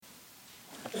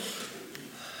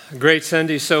Great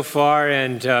Sunday so far,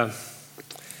 and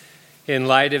in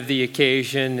light of the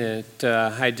occasion,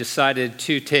 I decided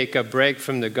to take a break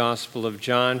from the Gospel of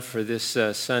John for this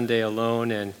Sunday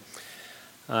alone and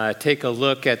take a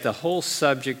look at the whole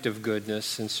subject of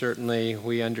goodness. And certainly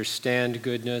we understand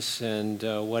goodness and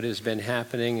what has been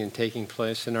happening and taking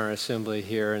place in our assembly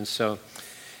here, and so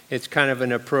it's kind of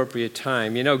an appropriate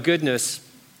time. You know, goodness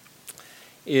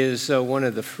is one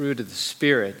of the fruit of the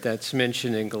Spirit that's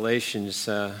mentioned in Galatians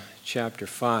chapter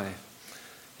 5.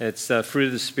 It's the fruit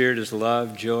of the Spirit is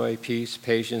love, joy, peace,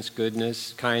 patience,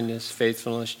 goodness, kindness,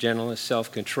 faithfulness, gentleness,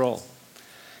 self-control.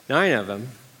 9 of them.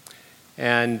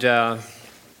 And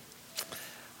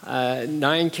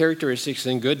 9 characteristics,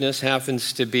 and goodness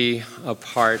happens to be a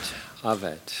part of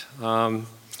it.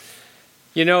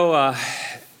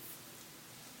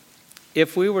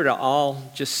 If we were to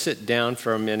all just sit down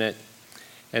for a minute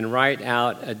and write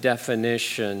out a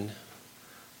definition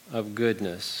of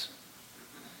goodness,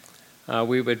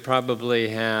 we would probably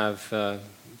have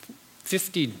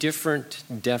 50 different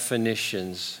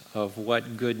definitions of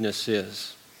what goodness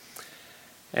is.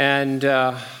 And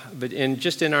but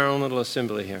just in our own little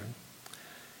assembly here.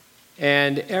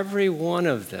 And every one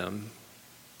of them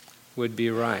would be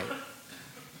right.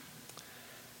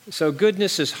 So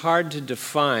goodness is hard to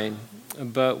define,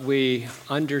 but we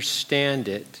understand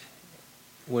it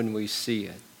when we see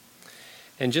it.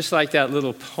 And just like that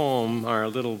little poem, or a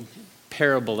little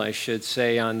parable, I should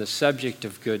say, on the subject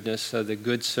of goodness, the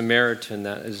Good Samaritan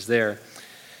that is there,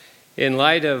 in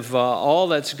light of all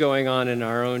that's going on in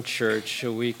our own church,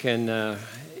 we can,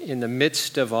 in the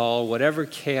midst of all, whatever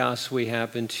chaos we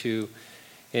happen to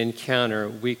encounter,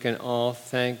 we can all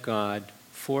thank God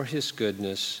for His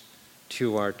goodness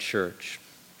to our church.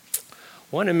 I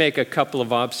want to make a couple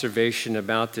of observations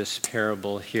about this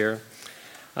parable here.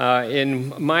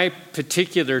 In my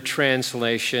particular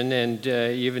translation, and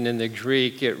even in the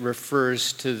Greek, it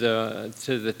refers to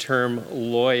the term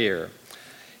lawyer.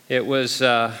 It was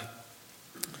the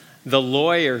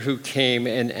lawyer who came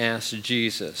and asked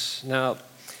Jesus. Now,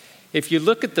 if you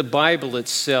look at the Bible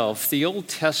itself, the Old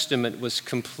Testament was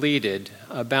completed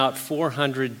about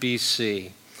 400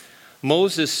 BC.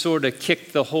 Moses sort of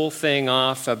kicked the whole thing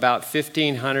off about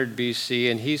 1500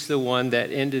 BC, and he's the one that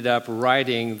ended up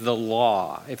writing the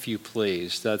law, if you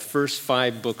please, the first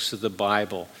 5 books of the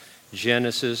Bible: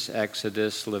 Genesis,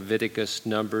 Exodus, Leviticus,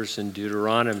 Numbers, and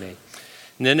Deuteronomy.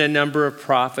 And then a number of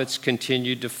prophets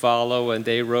continued to follow, and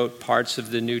they wrote parts of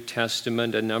the New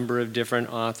Testament, a number of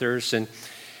different authors, and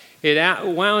it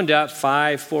wound up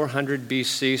 400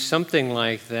 BC, something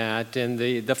like that, and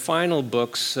the final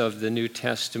books of the New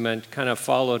Testament kind of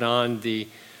followed on the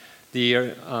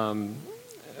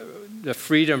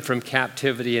freedom from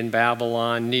captivity in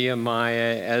Babylon,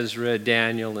 Nehemiah, Ezra,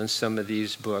 Daniel, and some of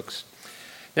these books.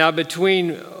 Now,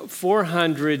 between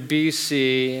 400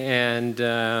 BC and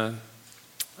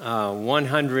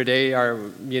 100 A, or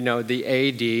the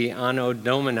AD, Anno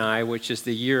Domini, which is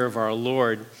the year of our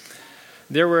Lord,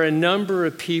 there were a number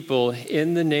of people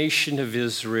in the nation of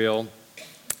Israel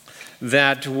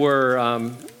that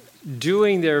were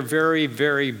doing their very,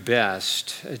 very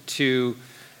best to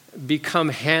become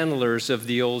handlers of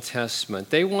the Old Testament.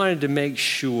 They wanted to make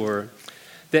sure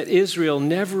that Israel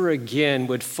never again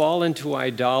would fall into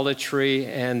idolatry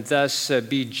and thus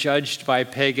be judged by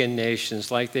pagan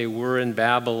nations like they were in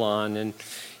Babylon, and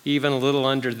even a little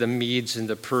under the Medes and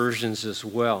the Persians as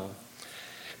well.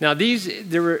 Now, these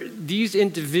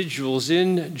individuals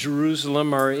in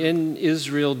Jerusalem or in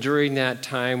Israel during that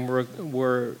time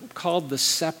were called the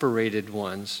separated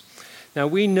ones. Now,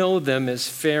 we know them as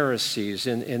Pharisees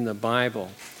in the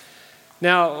Bible.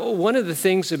 Now, one of the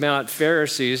things about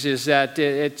Pharisees is that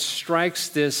it strikes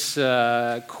this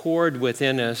chord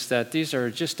within us that these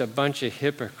are just a bunch of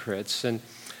hypocrites and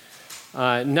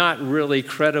not really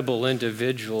credible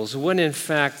individuals, when in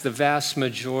fact the vast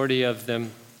majority of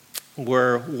them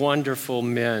were wonderful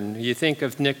men. You think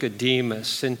of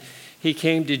Nicodemus, and he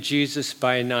came to Jesus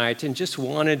by night and just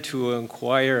wanted to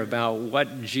inquire about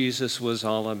what Jesus was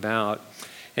all about.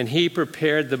 And he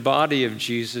prepared the body of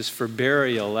Jesus for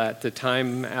burial at the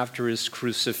time after his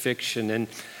crucifixion. And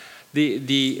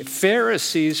the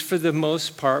Pharisees, for the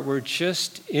most part, were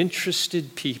just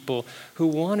interested people who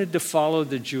wanted to follow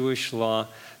the Jewish law,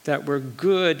 that were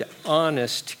good,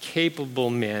 honest, capable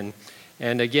men.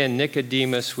 And again,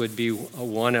 Nicodemus would be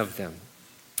one of them.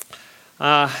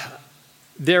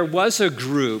 There was a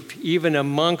group, even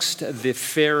amongst the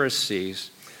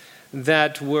Pharisees,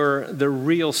 that were the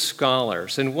real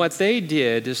scholars. And what they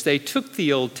did is they took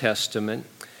the Old Testament,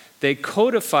 they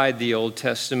codified the Old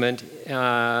Testament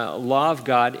law of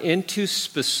God into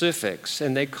specifics,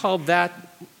 and they called that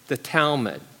the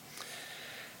Talmud.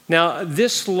 Now,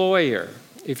 this lawyer,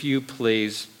 if you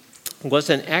please, was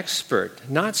an expert,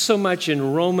 not so much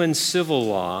in Roman civil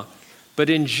law, but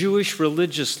in Jewish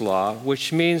religious law,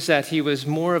 which means that he was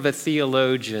more of a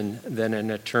theologian than an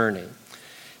attorney.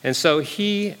 And so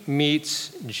he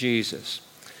meets Jesus.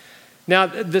 Now,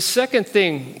 the second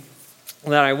thing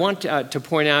that I want to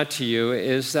point out to you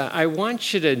is that I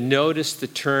want you to notice the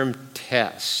term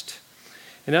test.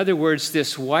 In other words,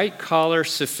 this white-collar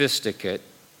sophisticate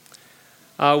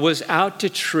was out to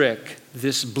trick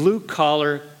this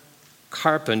blue-collar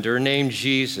carpenter named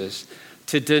Jesus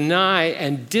to deny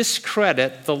and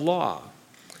discredit the law.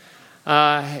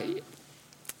 And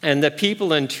the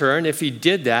people, in turn, if he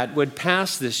did that, would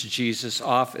pass this Jesus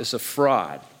off as a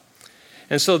fraud.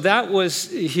 And so that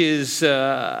was his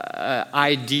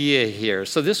idea here.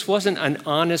 So this wasn't an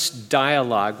honest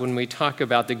dialogue when we talk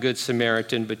about the Good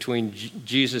Samaritan between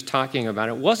Jesus talking about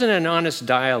it. It wasn't an honest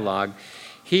dialogue.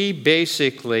 He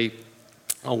basically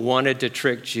wanted to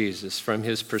trick Jesus from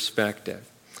his perspective.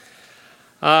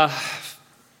 And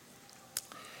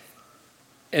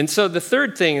so the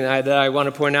third thing that I want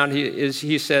to point out is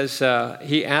he says,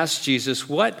 he asked Jesus,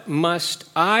 "What must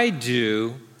I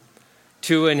do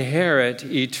to inherit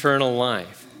eternal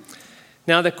life?"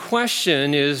 Now, the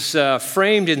question is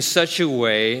framed in such a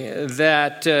way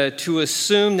that to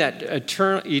assume that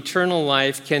eternal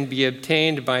life can be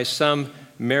obtained by some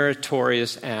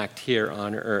meritorious act here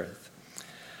on earth.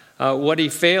 What he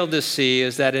failed to see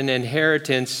is that an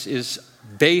inheritance is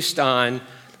based on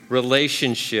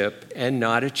relationship and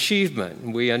not achievement.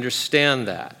 We understand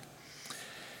that.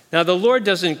 Now, the Lord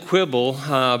doesn't quibble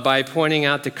by pointing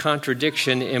out the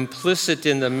contradiction implicit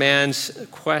in the man's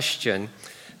question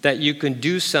that you can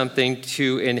do something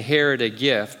to inherit a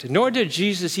gift, nor did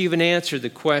Jesus even answer the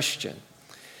question.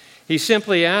 He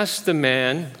simply asked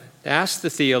the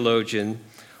theologian,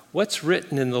 what's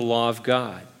written in the law of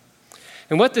God?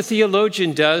 And what the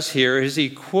theologian does here is he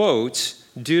quotes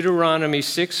Deuteronomy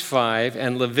 6:5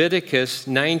 and Leviticus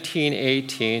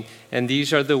 19:18, and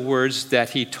these are the words that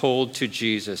he told to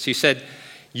Jesus. He said,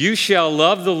 "You shall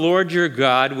love the Lord your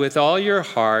God with all your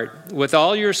heart, with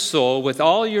all your soul, with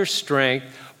all your strength,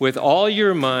 with all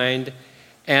your mind,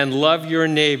 and love your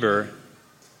neighbor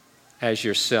as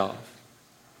yourself."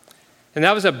 And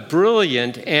that was a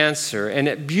brilliant answer, and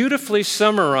it beautifully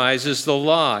summarizes the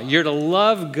law. You're to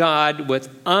love God with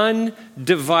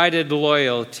undivided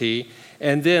loyalty,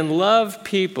 and then love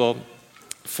people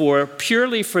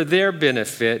purely for their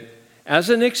benefit as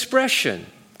an expression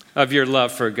of your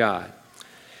love for God.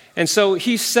 And so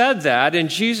he said that, and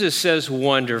Jesus says,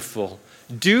 wonderful.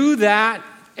 Do that,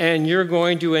 and you're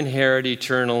going to inherit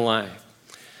eternal life.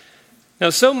 Now,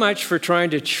 so much for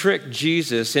trying to trick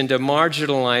Jesus into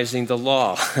marginalizing the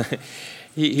law.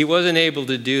 He wasn't able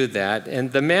to do that,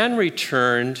 and the man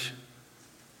returned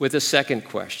with a second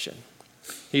question.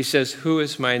 He says, "Who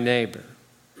is my neighbor?"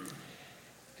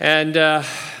 And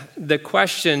the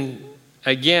question,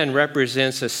 again,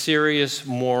 represents a serious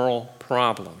moral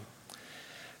problem.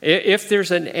 If there's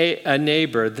a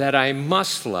neighbor that I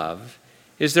must love,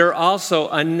 is there also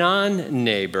a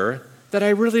non-neighbor that I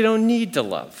really don't need to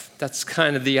love? That's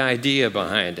kind of the idea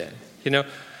behind it, you know.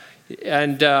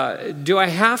 And do I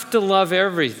have to love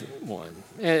everyone?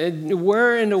 And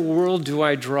where in the world do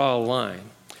I draw a line?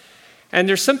 And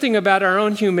there's something about our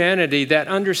own humanity that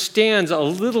understands a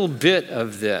little bit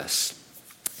of this.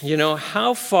 You know,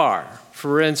 how far,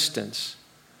 for instance,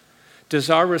 does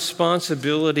our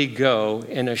responsibility go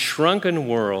in a shrunken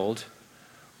world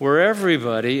where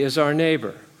everybody is our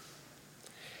neighbor?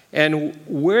 And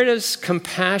where does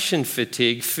compassion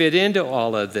fatigue fit into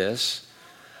all of this?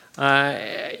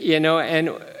 And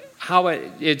how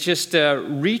it just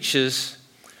reaches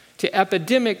to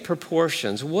epidemic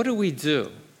proportions. What do we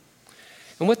do?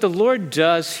 And what the Lord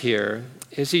does here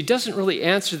is he doesn't really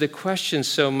answer the question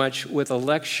so much with a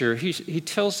lecture. He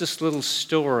tells this little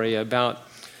story about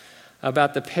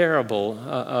the parable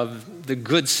of the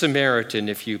Good Samaritan,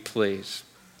 if you please.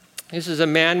 This is a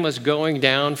man was going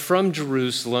down from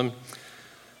Jerusalem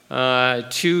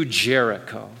to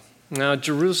Jericho. Now,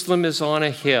 Jerusalem is on a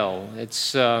hill.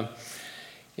 It's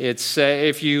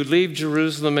if you leave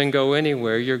Jerusalem and go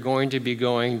anywhere, you're going to be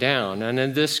going down. And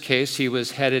in this case, he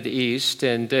was headed east,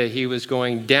 and he was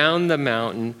going down the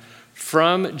mountain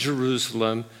from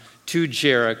Jerusalem to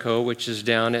Jericho, which is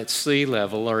down at sea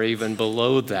level or even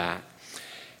below that.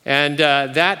 And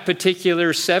that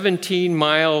particular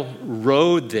 17-mile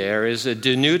road there is a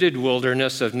denuded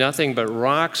wilderness of nothing but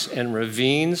rocks and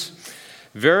ravines.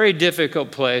 Very difficult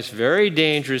place, very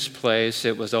dangerous place.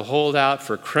 It was a holdout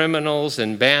for criminals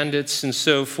and bandits and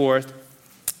so forth.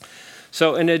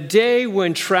 So in a day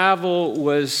when travel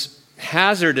was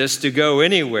hazardous to go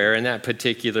anywhere in that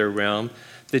particular realm,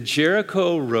 the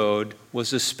Jericho Road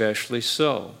was especially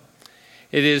so.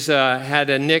 It had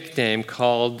a nickname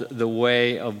called the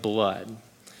Way of Blood.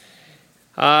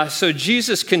 So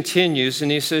Jesus continues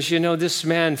and he says, this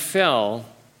man fell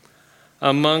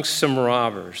amongst some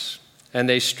robbers, and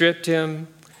they stripped him,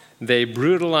 they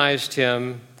brutalized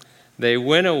him, they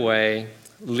went away,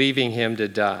 leaving him to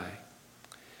die.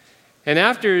 And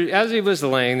as he was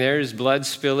laying there, his blood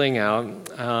spilling out,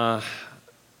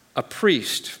 a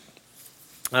priest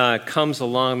comes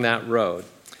along that road.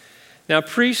 Now,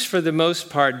 priests, for the most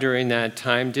part during that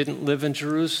time, didn't live in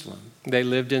Jerusalem. They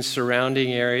lived in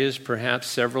surrounding areas, perhaps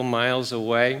several miles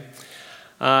away.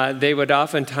 They would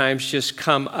oftentimes just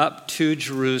come up to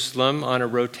Jerusalem on a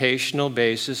rotational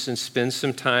basis and spend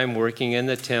some time working in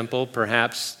the temple,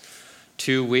 perhaps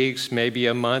 2 weeks, maybe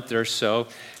a month or so.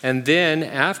 And then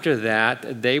after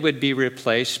that, they would be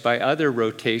replaced by other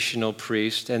rotational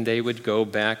priests, and they would go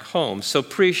back home. So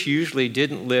priests usually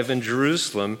didn't live in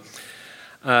Jerusalem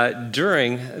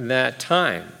during that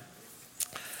time.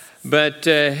 But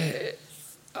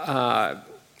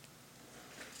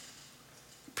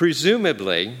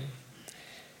presumably,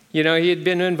 he had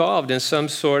been involved in some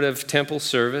sort of temple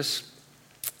service,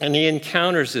 and he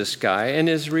encounters this guy, and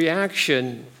his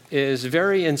reaction is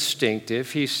very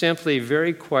instinctive. He simply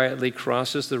very quietly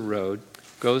crosses the road,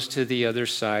 goes to the other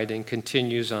side, and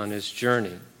continues on his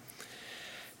journey.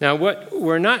 Now,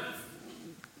 we're not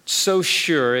so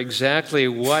sure exactly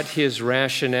what his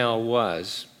rationale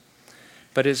was,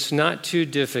 but it's not too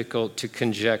difficult to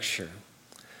conjecture.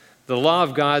 The law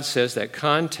of God says that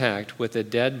contact with a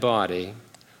dead body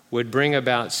would bring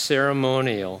about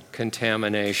ceremonial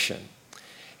contamination.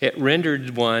 It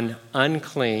rendered one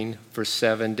unclean for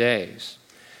 7 days.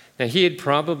 Now, he had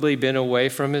probably been away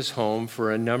from his home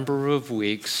for a number of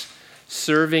weeks,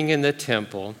 serving in the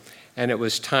temple, and it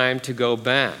was time to go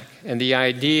back. And the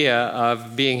idea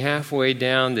of being halfway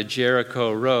down the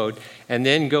Jericho Road and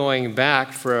then going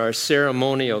back for our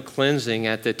ceremonial cleansing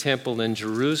at the temple in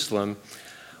Jerusalem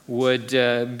would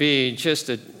be just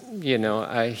a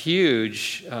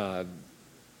huge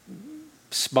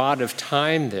spot of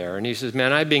time there. And he says,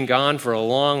 man, I've been gone for a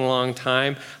long, long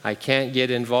time. I can't get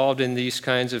involved in these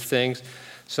kinds of things.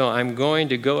 So I'm going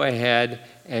to go ahead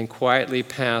and quietly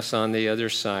pass on the other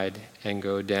side and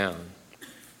go down.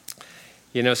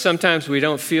 Sometimes we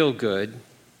don't feel good.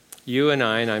 You and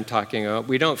I'm talking about,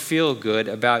 we don't feel good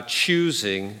about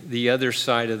choosing the other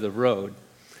side of the road.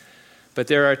 But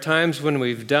there are times when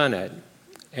we've done it,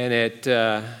 and it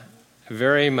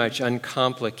very much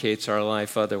uncomplicates our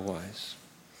life otherwise.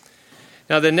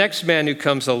 Now, the next man who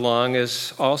comes along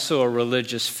is also a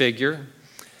religious figure.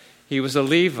 He was a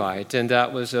Levite, and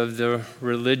that was of the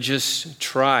religious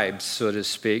tribes, so to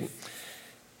speak.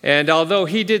 And although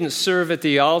he didn't serve at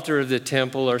the altar of the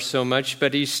temple or so much,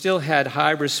 but he still had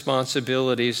high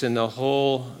responsibilities in the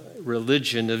whole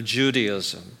religion of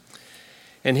Judaism.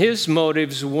 And his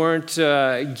motives weren't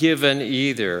given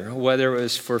either, whether it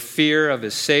was for fear of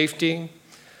his safety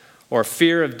or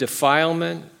fear of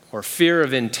defilement or fear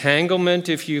of entanglement,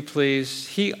 if you please.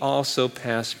 He also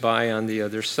passed by on the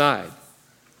other side.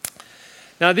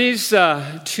 Now, these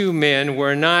two men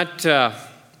were not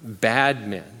bad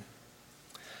men.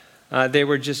 They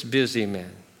were just busy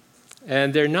men.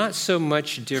 And they're not so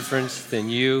much different than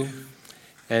you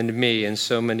and me in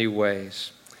so many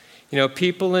ways.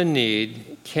 People in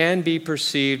need can be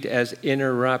perceived as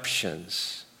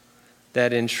interruptions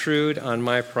that intrude on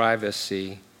my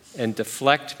privacy and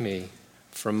deflect me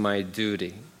from my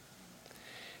duty.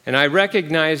 And I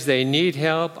recognize they need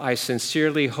help. I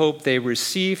sincerely hope they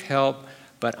receive help,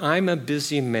 but I'm a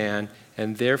busy man,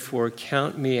 and therefore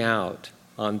count me out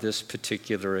on this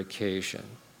particular occasion.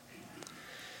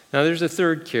 Now, there's a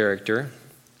third character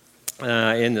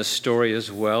in the story as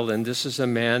well, and this is a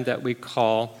man that we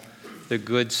call the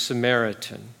Good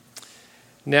Samaritan.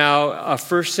 Now, a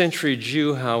first century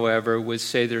Jew, however, would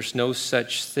say there's no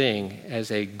such thing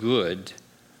as a good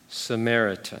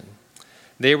Samaritan.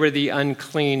 They were the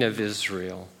unclean of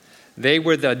Israel. They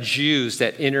were the Jews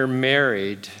that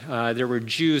intermarried. There were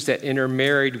Jews that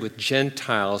intermarried with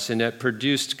Gentiles, and it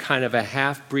produced kind of a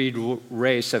half-breed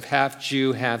race of half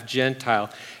Jew, half Gentile,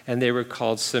 and they were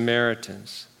called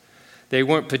Samaritans. They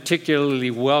weren't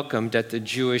particularly welcomed at the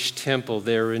Jewish temple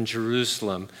there in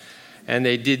Jerusalem, and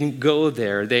they didn't go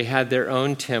there. They had their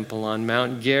own temple on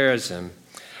Mount Gerizim,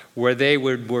 where they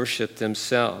would worship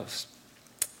themselves.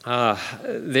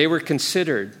 They were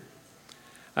considered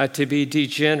to be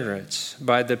degenerates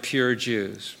by the pure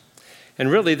Jews. And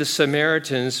really, the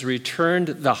Samaritans returned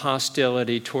the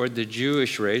hostility toward the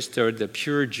Jewish race, toward the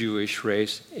pure Jewish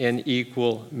race, in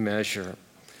equal measure.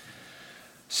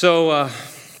 So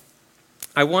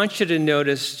I want you to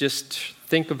notice, just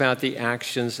think about the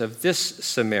actions of this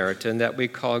Samaritan that we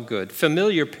call good.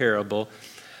 Familiar parable,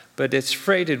 but it's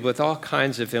freighted with all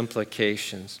kinds of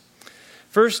implications.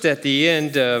 First, at the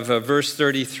end of verse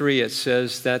 33, it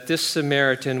says that this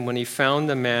Samaritan, when he found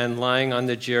the man lying on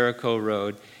the Jericho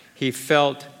road, he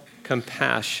felt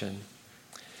compassion.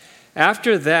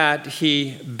 After that,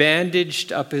 he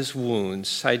bandaged up his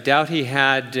wounds. I doubt he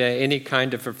had any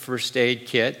kind of a first aid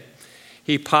kit.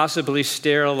 He possibly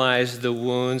sterilized the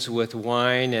wounds with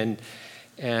wine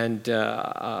and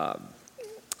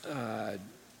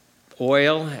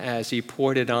oil as he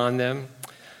poured it on them.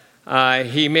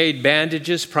 He made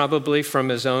bandages probably from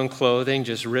his own clothing,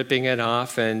 just ripping it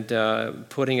off and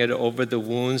putting it over the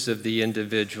wounds of the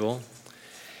individual.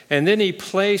 And then he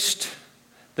placed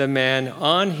the man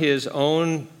on his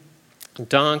own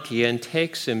donkey and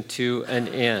takes him to an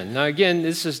inn. Now again,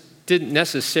 didn't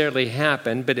necessarily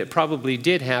happen, but it probably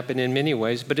did happen in many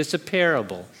ways, but it's a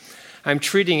parable. I'm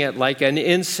treating it like an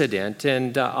incident,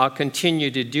 and I'll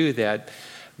continue to do that.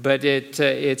 But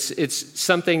it's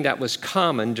something that was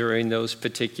common during those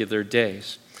particular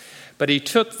days. But he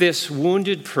took this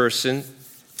wounded person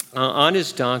on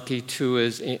his donkey to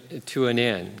an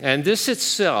inn. And this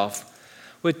itself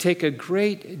would take a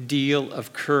great deal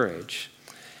of courage.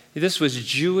 This was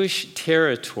Jewish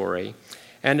territory,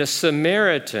 and a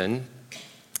Samaritan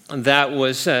that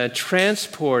was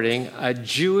transporting a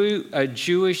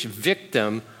Jewish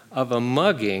victim of a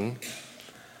mugging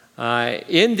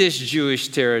in this Jewish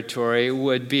territory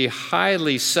would be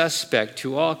highly suspect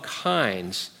to all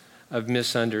kinds of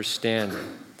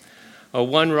misunderstanding.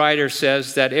 One writer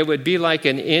says that it would be like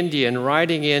an Indian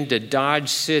riding into Dodge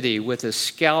City with a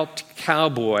scalped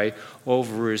cowboy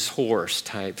over his horse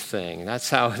type thing. That's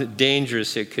how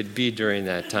dangerous it could be during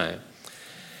that time.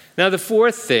 Now, the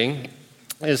fourth thing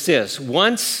is this.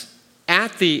 Once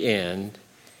at the end,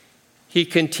 he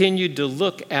continued to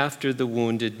look after the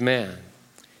wounded man.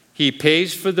 He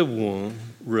pays for the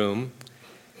room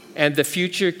and the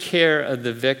future care of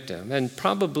the victim, and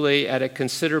probably at a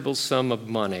considerable sum of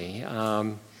money.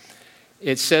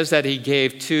 It says that he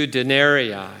gave 2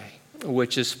 denarii,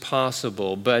 which is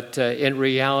possible, but in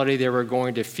reality there were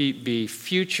going to be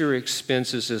future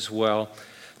expenses as well.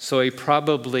 So he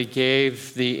probably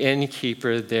gave the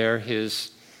innkeeper there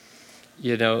his,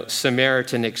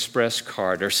 Samaritan Express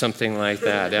card or something like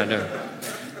that.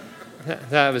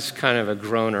 That was kind of a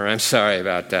groaner. I'm sorry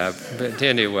about that. But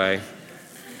anyway.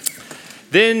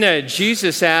 Then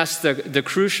Jesus asked the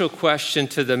crucial question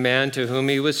to the man to whom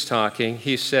he was talking.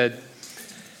 He said,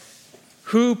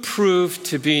 "Who proved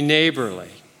to be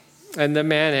neighborly?" And the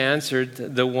man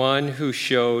answered, "The one who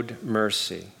showed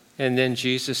mercy." And then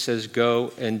Jesus says,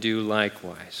 "Go and do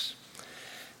likewise."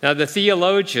 Now the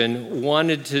theologian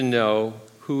wanted to know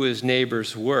who his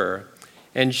neighbors were.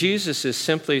 And Jesus is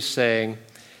simply saying,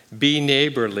 be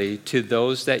neighborly to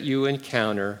those that you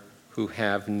encounter who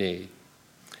have need.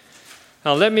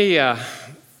 Now let me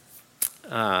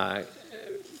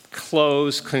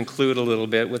conclude a little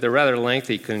bit with a rather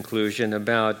lengthy conclusion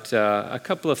about a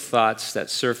couple of thoughts that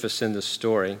surface in the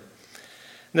story.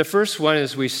 And the first one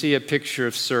is we see a picture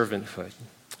of servanthood,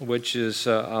 which is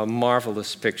a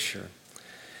marvelous picture.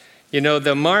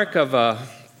 The mark of a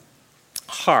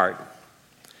heart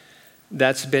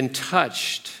that's been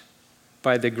touched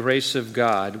by the grace of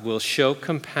God will show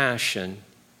compassion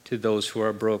to those who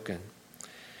are broken.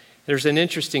 There's an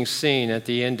interesting scene at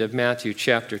the end of Matthew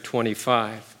chapter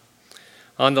 25.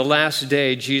 On the last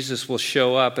day, Jesus will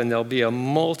show up and there'll be a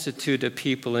multitude of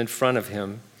people in front of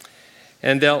him,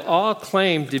 and they'll all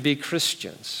claim to be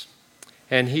Christians.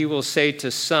 And he will say to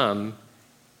some,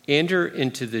 "Enter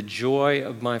into the joy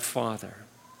of my Father.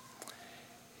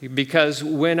 Because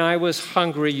when I was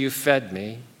hungry, you fed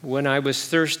me. When I was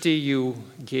thirsty, you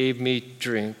gave me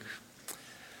drink.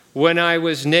 When I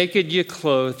was naked, you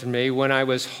clothed me. When I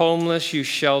was homeless, you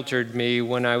sheltered me.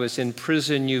 When I was in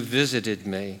prison, you visited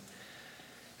me."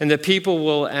 And the people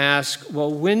will ask,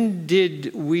 "Well, when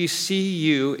did we see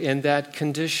you in that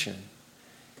condition?"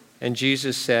 And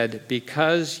Jesus said,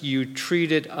 "Because you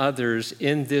treated others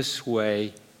in this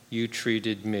way, you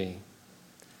treated me."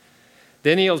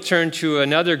 Then he'll turn to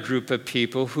another group of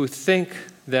people who think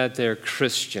that they're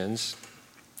Christians,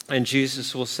 and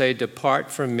Jesus will say,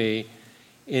 "Depart from me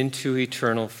into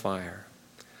eternal fire.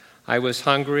 I was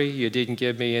hungry, you didn't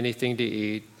give me anything to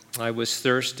eat. I was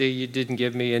thirsty, you didn't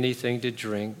give me anything to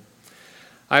drink.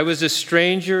 I was a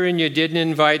stranger and you didn't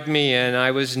invite me in.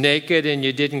 I was naked and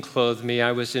you didn't clothe me.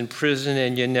 I was in prison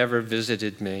and you never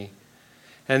visited me.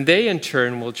 And they in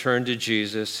turn will turn to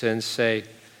Jesus and say,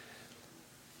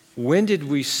 when did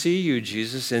we see you,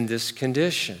 Jesus, in this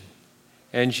condition?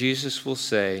 And Jesus will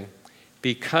say,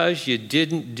 because you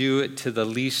didn't do it to the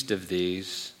least of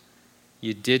these,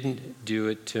 you didn't do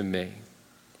it to me.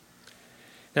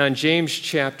 Now in James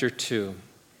chapter 2,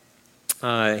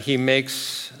 he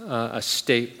makes a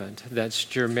statement that's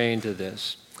germane to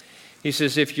this. He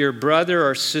says, if your brother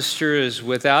or sister is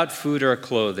without food or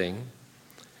clothing,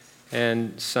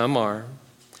 and some are,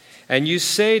 and you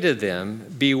say to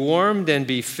them, be warmed and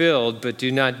be filled, but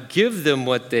do not give them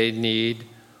what they need,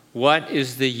 what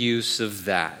is the use of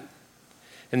that?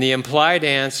 And the implied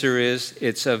answer is,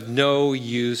 it's of no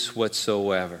use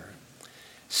whatsoever.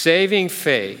 Saving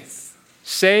faith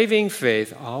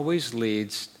always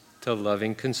leads to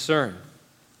loving concern,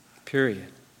 period.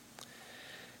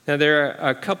 Now, there are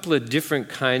a couple of different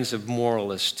kinds of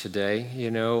moralists today.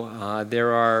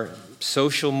 There are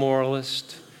social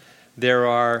moralists. There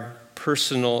are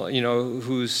personal,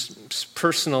 whose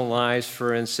personal lives,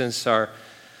 for instance, are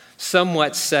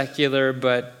somewhat secular,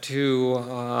 but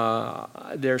to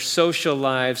their social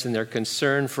lives and their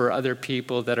concern for other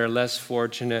people that are less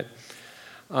fortunate,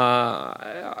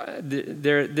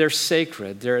 they're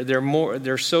sacred.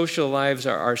 Their social lives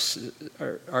are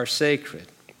sacred,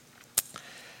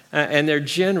 and they're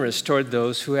generous toward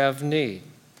those who have need.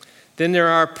 Then there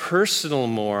are personal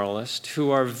moralists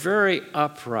who are very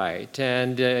upright,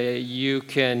 and they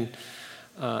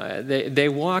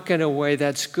walk in a way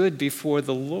that's good before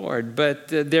the Lord, but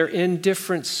they're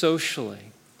indifferent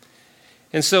socially.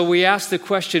 And so we ask the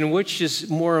question, which is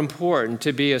more important,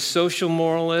 to be a social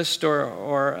moralist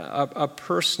or a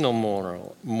personal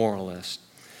moralist?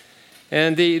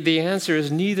 And the answer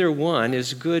is neither one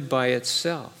is good by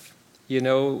itself.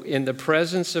 In the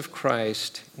presence of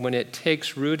Christ, when it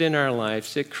takes root in our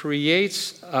lives, it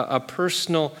creates a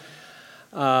personal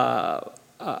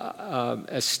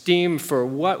esteem for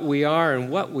what we are and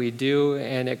what we do,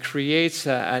 and it creates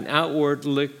an outward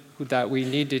look that we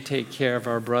need to take care of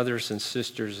our brothers and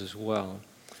sisters as well.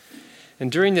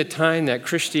 And during the time that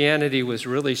Christianity was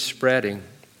really spreading,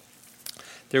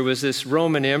 there was this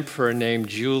Roman emperor named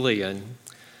Julian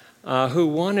who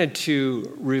wanted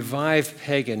to revive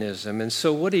paganism. And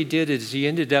so what he did is he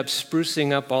ended up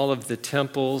sprucing up all of the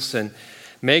temples and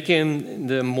making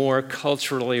them more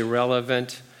culturally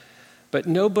relevant. But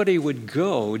nobody would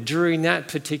go during that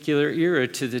particular era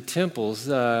to the temples.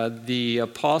 The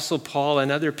Apostle Paul and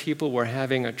other people were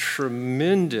having a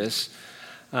tremendous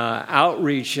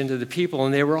outreach into the people,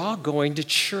 and they were all going to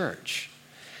church.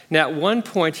 Now, at one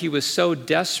point, he was so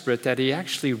desperate that he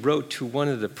actually wrote to one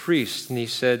of the priests, and he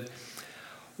said,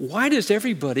 why does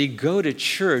everybody go to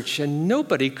church and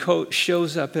nobody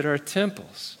shows up at our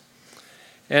temples?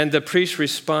 And the priest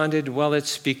responded, well,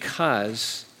 it's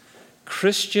because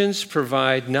Christians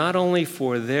provide not only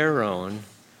for their own,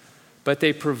 but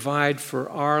they provide for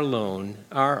our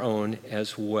own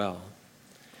as well.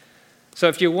 So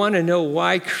if you want to know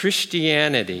why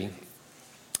Christianity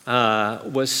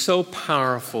was so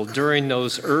powerful during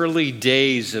those early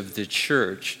days of the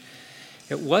church,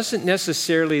 it wasn't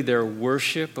necessarily their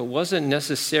worship, it wasn't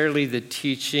necessarily the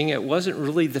teaching, it wasn't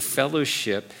really the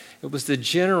fellowship, it was the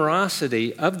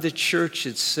generosity of the church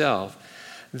itself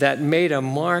that made a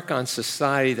mark on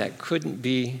society that couldn't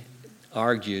be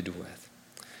argued with.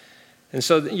 And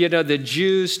so, the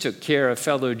Jews took care of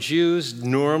fellow Jews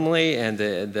normally, and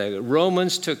the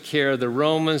Romans took care of the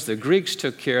Romans, the Greeks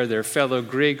took care of their fellow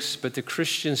Greeks, but the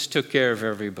Christians took care of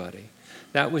everybody.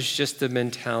 That was just the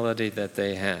mentality that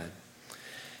they had.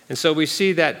 And so we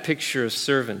see that picture of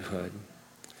servanthood.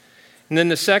 And then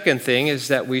the second thing is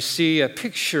that we see a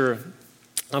picture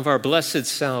of our blessed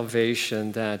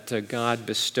salvation that God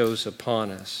bestows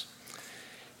upon us.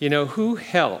 Who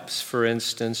helps, for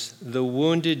instance, the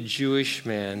wounded Jewish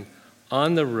man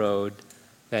on the road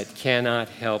that cannot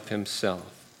help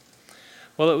himself?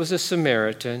 Well, it was a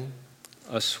Samaritan,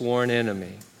 a sworn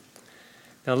enemy.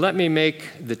 Now, let me make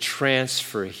the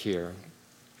transfer here,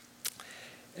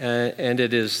 and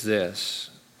it is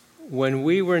this. When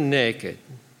we were naked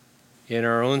in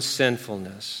our own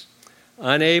sinfulness,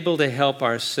 unable to help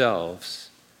ourselves,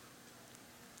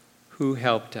 who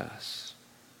helped us?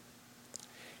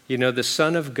 The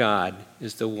Son of God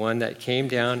is the one that came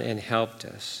down and helped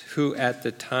us, who at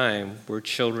the time were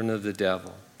children of the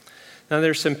devil. Now,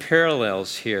 there's some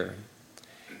parallels here.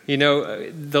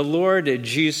 The Lord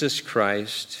Jesus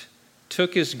Christ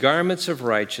took his garments of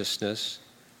righteousness,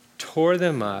 tore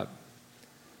them up,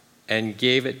 and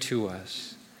gave it to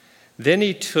us. Then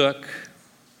he took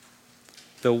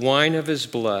the wine of his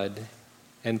blood,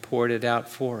 and poured it out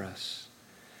for us.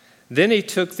 Then he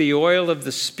took the oil of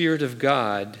the Spirit of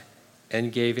God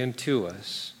and gave him to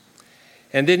us.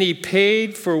 And then he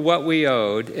paid for what we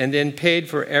owed, and then paid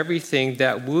for everything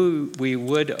that we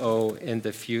would owe in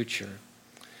the future.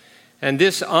 And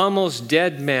this almost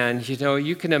dead man,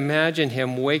 you can imagine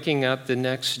him waking up the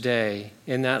next day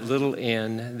in that little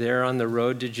inn there on the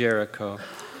road to Jericho.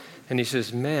 And he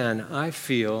says, man, I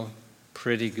feel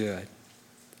pretty good.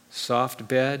 Soft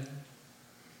bed,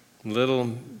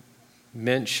 little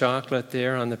mint chocolate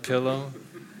there on the pillow,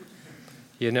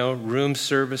 room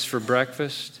service for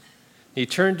breakfast. He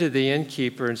turned to the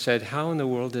innkeeper and said, how in the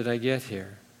world did I get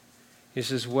here? He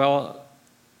says, well,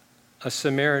 a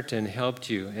Samaritan helped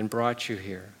you and brought you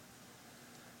here.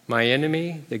 My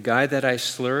enemy, the guy that I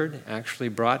slurred, actually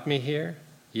brought me here.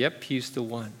 Yep, he's the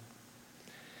one.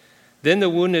 Then the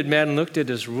wounded man looked at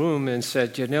his room and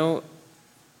said,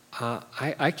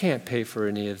 I can't pay for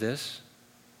any of this.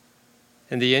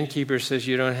 And the innkeeper says,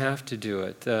 you don't have to do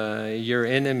it. Your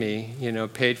enemy,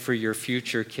 paid for your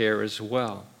future care as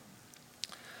well.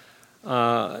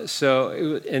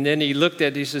 And then he looked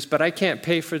at it, he says, but I can't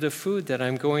pay for the food that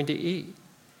I'm going to eat.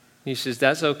 He says,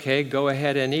 that's okay, go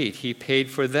ahead and eat. He paid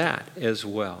for that as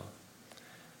well.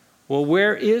 Well,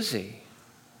 where is he?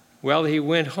 Well, he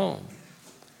went home.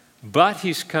 But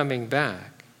he's coming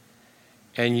back,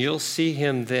 and you'll see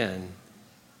him then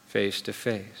face to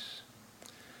face.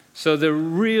 So the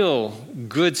real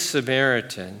Good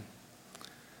Samaritan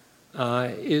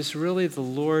is really the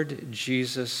Lord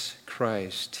Jesus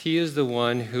Christ. He is the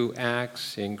one who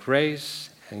acts in grace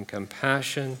and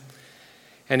compassion,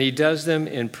 and he does them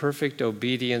in perfect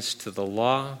obedience to the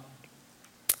law,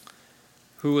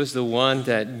 who is the one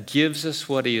that gives us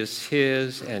what is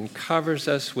his and covers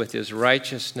us with his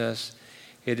righteousness.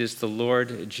 It is the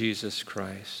Lord Jesus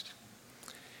Christ.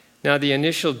 Now, the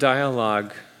initial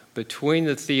dialogue between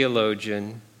the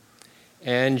theologian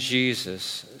and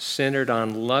Jesus centered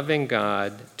on loving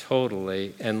God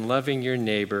totally and loving your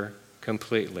neighbor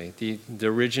completely, the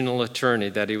original attorney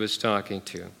that he was talking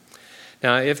to.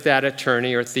 Now, if that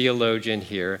attorney or theologian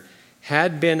here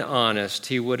had been honest,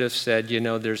 he would have said,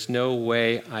 there's no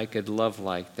way I could love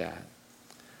like that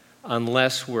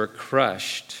unless we're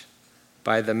crushed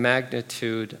by the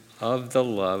magnitude of the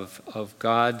love of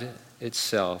God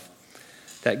itself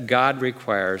that God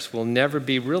requires. We'll never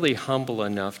be really humble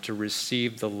enough to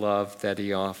receive the love that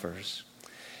he offers.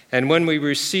 And when we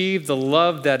receive the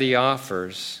love that he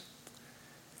offers,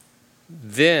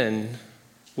 then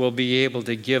we'll be able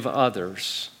to give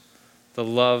others the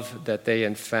love that they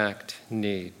in fact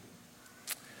need.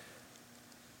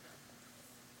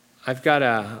 I've got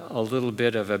a little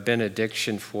bit of a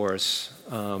benediction for us,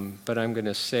 but I'm going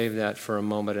to save that for a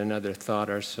moment, another thought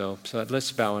or so. So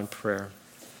let's bow in prayer.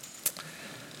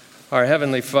 Our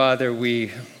Heavenly Father,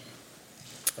 we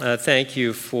thank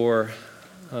you for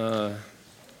the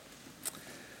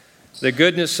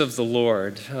goodness of the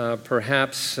Lord.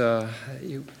 Perhaps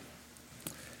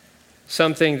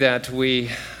something that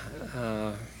we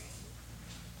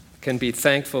can be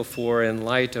thankful for in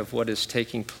light of what is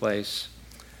taking place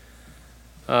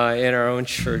in our own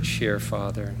church here,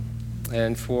 Father,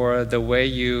 and for the way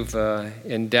you've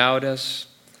endowed us,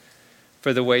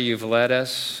 for the way you've led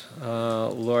us.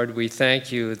 Lord, we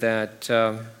thank you that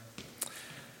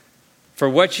for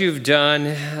what you've done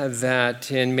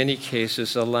that in many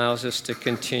cases allows us to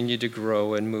continue to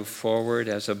grow and move forward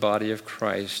as a body of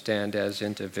Christ and as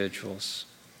individuals.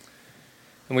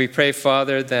 And we pray,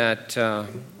 Father, that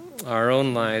our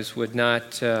own lives would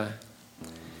not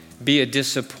be a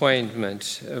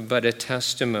disappointment, but a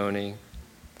testimony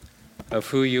of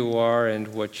who you are and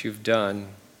what you've done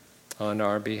on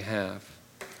our behalf.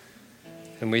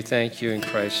 And we thank you in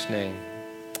Christ's name.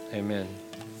 Amen.